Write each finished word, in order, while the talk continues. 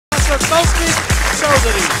Mr. Taufik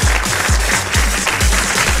Chaudhary.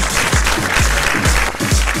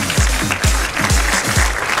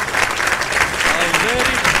 A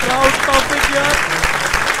very proud Taufik here,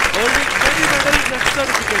 holding many medals and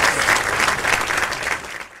certificates.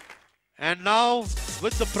 And now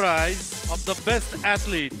with the prize of the best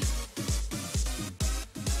athlete.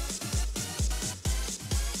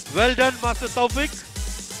 Well done, Master Taufik.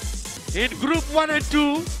 In Group 1 and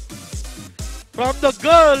 2, from the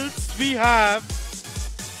girls, we have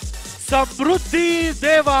Samruddhi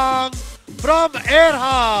Devang from Air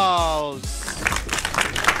House.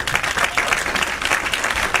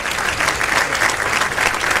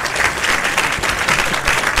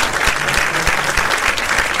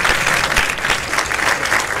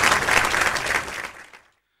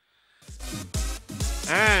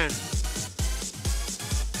 And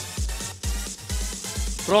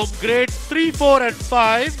from grade 3, 4 and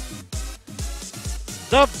 5,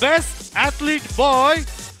 the best athlete boy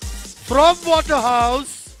from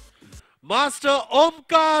Waterhouse, Master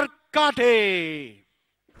Omkar Kate.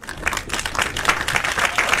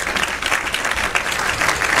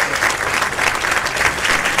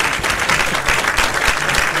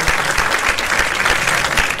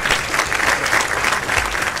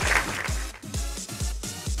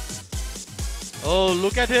 Oh,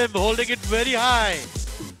 look at him holding it very high.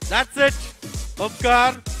 That's it,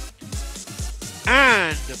 Omkar.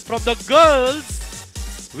 And from the girls,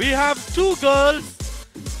 we have 2 girls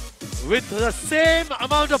with the same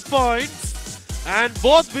amount of points and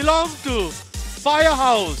both belong to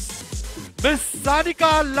Firehouse, Miss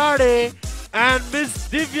Sanika Lade and Miss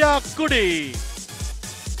Divya Kudi.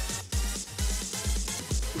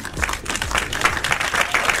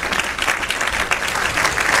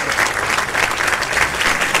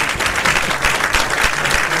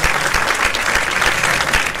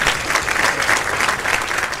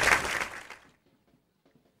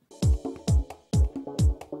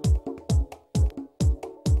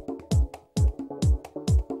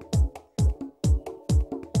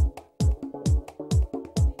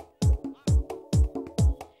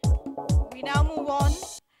 We now move on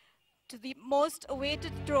to the most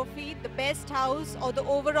awaited trophy, the best house or the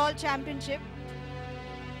overall championship.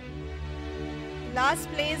 Last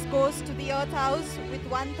place goes to the Earth House with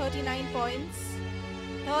 139 points.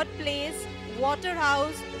 Third place, Water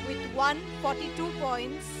House with 142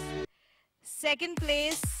 points. Second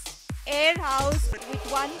place, Air House with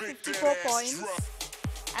 154 points.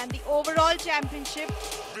 And the overall championship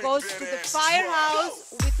goes to the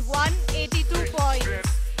Firehouse with 182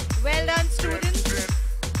 points. Well done, students.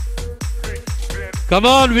 Come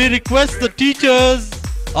on, we request the teachers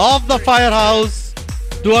of the Firehouse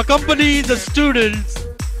to accompany the students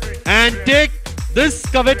and take this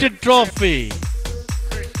coveted trophy.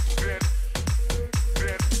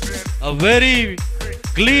 A very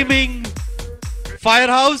gleaming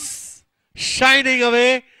Firehouse shining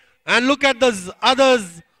away, and look at those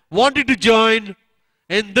others wanting to join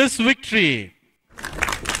in this victory.